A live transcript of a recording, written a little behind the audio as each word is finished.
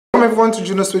Welcome everyone to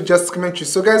Junosuede Just Commentary.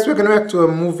 So guys, we're going to react to a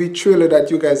movie trailer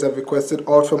that you guys have requested,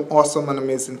 all from awesome and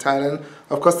amazing Thailand.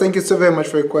 Of course, thank you so very much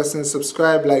for requesting.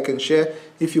 Subscribe, like and share.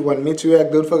 If you want me to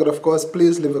react, don't forget, of course,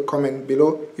 please leave a comment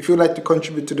below. If you'd like to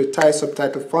contribute to the Thai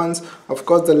subtitle funds, of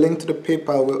course, the link to the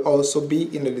PayPal will also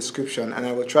be in the description, and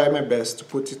I will try my best to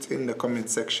put it in the comment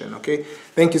section, okay?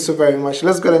 Thank you so very much.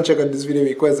 Let's go ahead and check out this video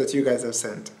request that you guys have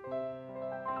sent.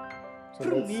 So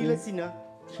let's see.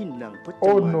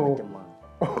 Oh no.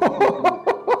 Oh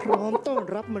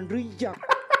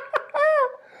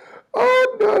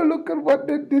no, look at what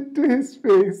they did to his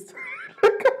face.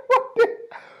 Look at what they...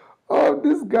 Oh,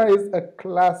 this guy is a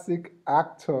classic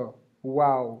actor.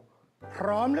 Wow.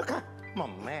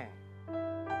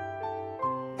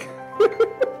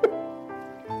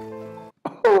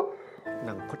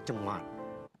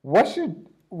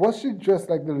 Was she dressed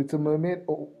like the Little Mermaid?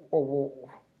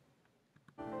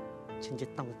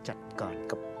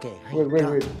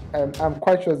 Wait. I'm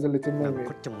quite sure it's the Little Mermaid.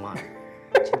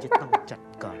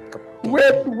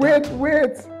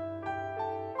 Wait.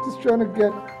 Just trying to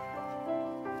get...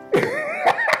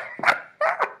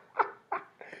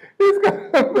 He's got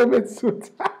a mermaid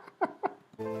suit.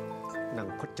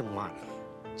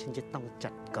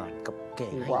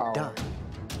 Wow.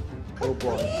 Oh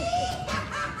boy.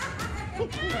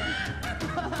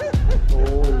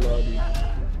 Oh lordy.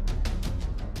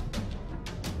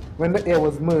 When the heir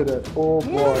was murdered. Oh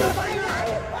boy.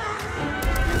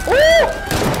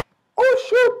 Oh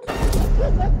shoot!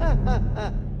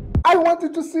 I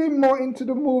wanted to see more into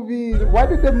the movie. Why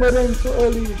did they murder him so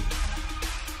early?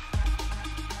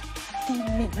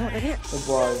 Oh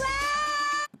boy.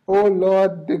 Oh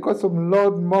lord, they got some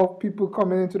loudmouth people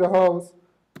coming into the house.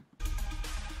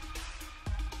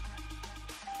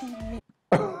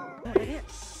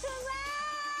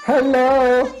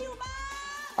 Hello,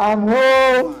 I'm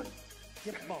home.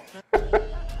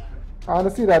 I want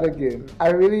to see that again. I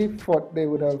really thought they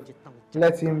would have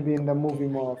let him be in the movie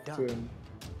more often.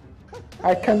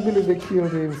 I can't believe they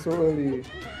killed him so early.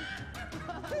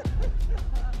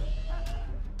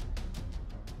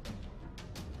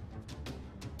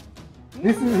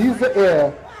 He's the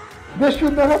heir. They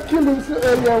should not have killed him so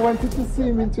early. I wanted to see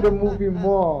him into the movie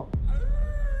more.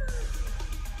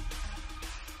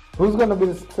 Who's gonna be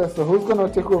the successor? Who's gonna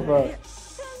take over?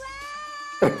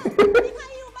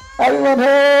 Anyone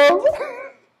home?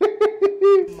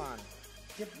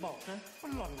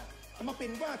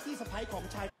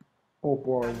 Oh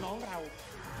boy.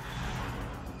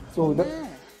 So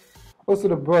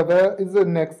the brother is the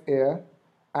next heir,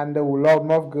 and the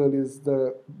loudmouth girl is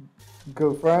the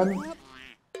girlfriend.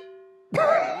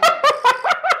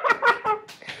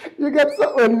 You get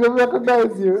so old, you don't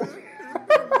recognize you.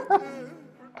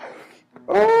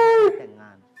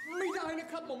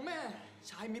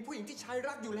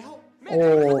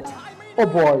 Oh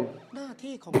boy.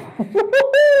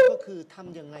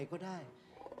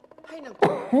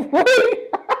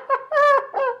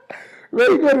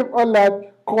 Very good on that.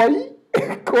 Koi.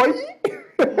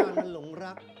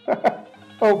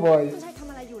 Oh boy.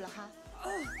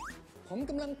 ผม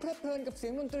กำลังเพลิดเพลินกับเสีย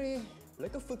งดนตรีแล้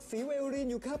วก็ฝึกสีไวโอลิน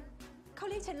อยู่ครับเขา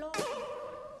เรียกเชลโล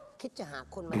คิดจะหา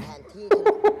คนมาแทนที่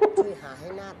ช่วยหาให้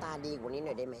หน้าตาดีกว่านี้ห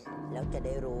น่อยได้ไหมแล้วจะไ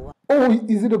ด้รู้ว่า Oh,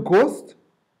 is it a ghost?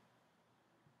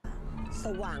 ส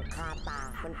ว่างคาตา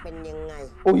มันเป็นยังไง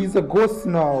Oh, he's a ghost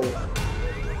now.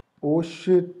 Oh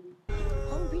shit.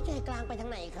 ห้องพี่ชายกลางไปทาง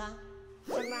ไหนคะ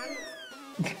ทางนั้น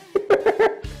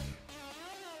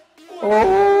Oh.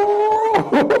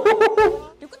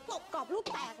 เดี๋ยวก็ตบกรอบลูก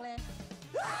แตกเลย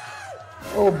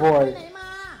Oh boy. ไหนมา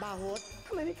บาโฮสท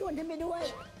ำไมไม่ชวนฉันไปด้วย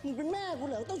มึงเป็นแม่กู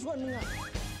เหรอต้องชวนมึงอ่ะ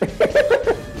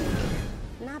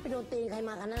หน้าไปโดนตีใครม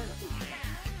าคะหน้า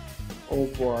Oh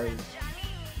boy.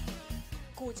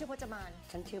 กูชื่อพจมาน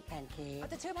ฉันชื่อแพนเค้ก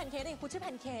จะชื่อแพนเค้กดิกูชื่อแพ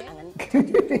นเค้ก อันนั้น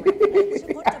ชื่อ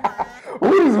พจมาน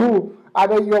Who is who?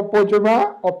 Either you're Pojama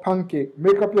or Pancake.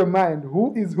 Make up your mind. Who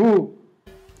is who?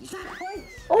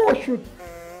 Oh shoot.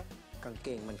 กางเก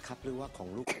งมันคับหรือว่าของ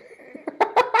ลูก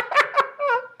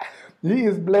He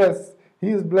is blessed. He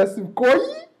is blessed with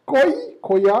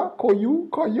koya.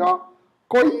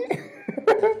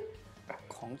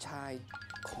 ของชาย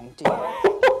ของจริง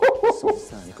สง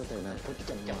สารก็แต่นายพ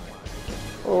จมาน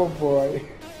Oh boy.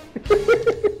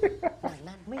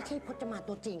 นั่นไม่ใช่พจมาน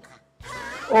ตัวจริงค่ะ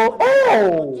Oh.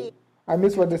 I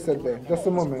missed what they said there. Just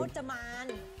a พ moment. จมาน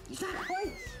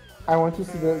I want to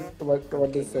see what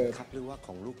they said. คับหรือว่าข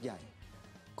องลูกใหญ่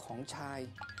ของชาย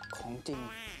ของจริง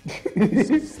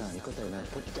สงสารก็แต่นาย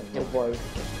พจมาน Oh boy.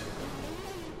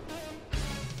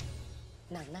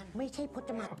 นั่นไม่ใช่พจ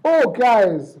มาน Oh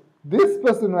guys, this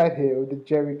person right here with the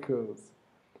jerry curls.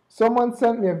 Someone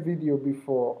sent me a video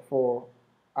before for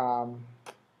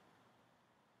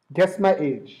Guess My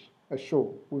Age, a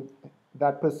show with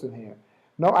that person here.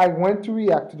 Now I went to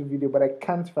react to the video, but I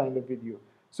can't find the video.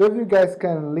 So if you guys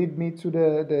can lead me to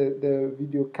the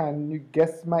video, can you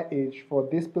guess my age for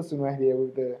this person right here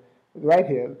with the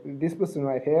this person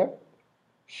right here,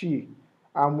 she,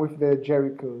 with the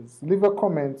Jerichos. Leave a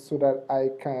comment so that I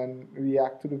can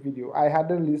react to the video. I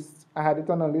had it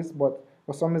on a list, but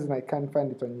for some reason I can't find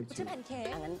it on ชื่อ YouTube. แพนเค้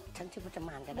ก งั้นฉันชื่อพจม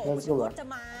านก็ได้ กู Let's ชื่อ go พ back. จ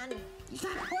มาน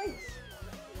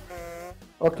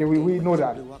Okay, we know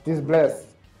that. He's blessed.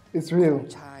 It's real.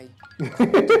 ชาย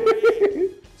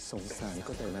สงสาร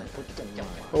ก็แต่นายพจมา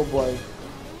น Oh boy.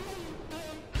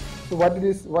 So what did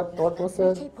this? What was ไม่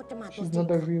said? ใช่พจมานตัว She's จริง not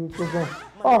a real person.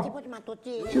 มันไม่ใช่ Oh, พจมานตัวจ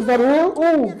ริง she's not real.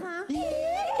 Oh,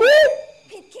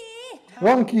 ผิดคีย์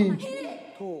wrong key.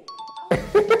 ถูก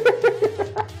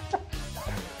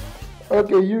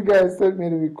Okay, you guys sent me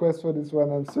the request for this one.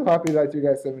 I'm so happy that you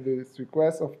guys sent me this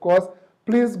request. Of course,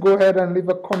 please go ahead and leave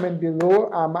a comment below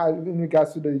in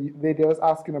regards to the videos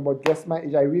asking about Guess My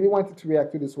Age. I really wanted to react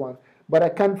to this one, but I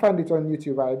can't find it on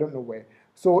YouTube. I don't know where.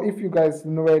 So if you guys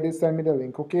know where it is, send me the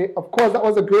link, okay? Of course, that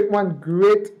was a great one.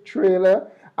 Great trailer.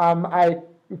 I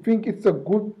think it's a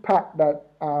good part that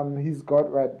he's got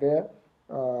right there.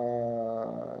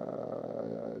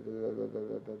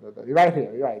 Right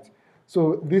here, right.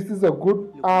 So this is a good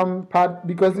part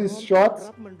because it's short.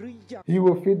 รับมันหรือยัง He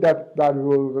will fit that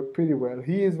role pretty well.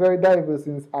 He is very diverse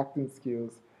in his acting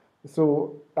skills. So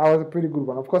that was a pretty good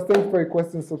one. Of course, thank you for your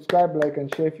questions. Subscribe, like, and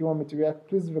share. If you want me to react,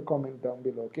 please leave a comment down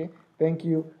below, okay? Thank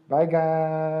you. Bye,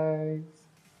 guys.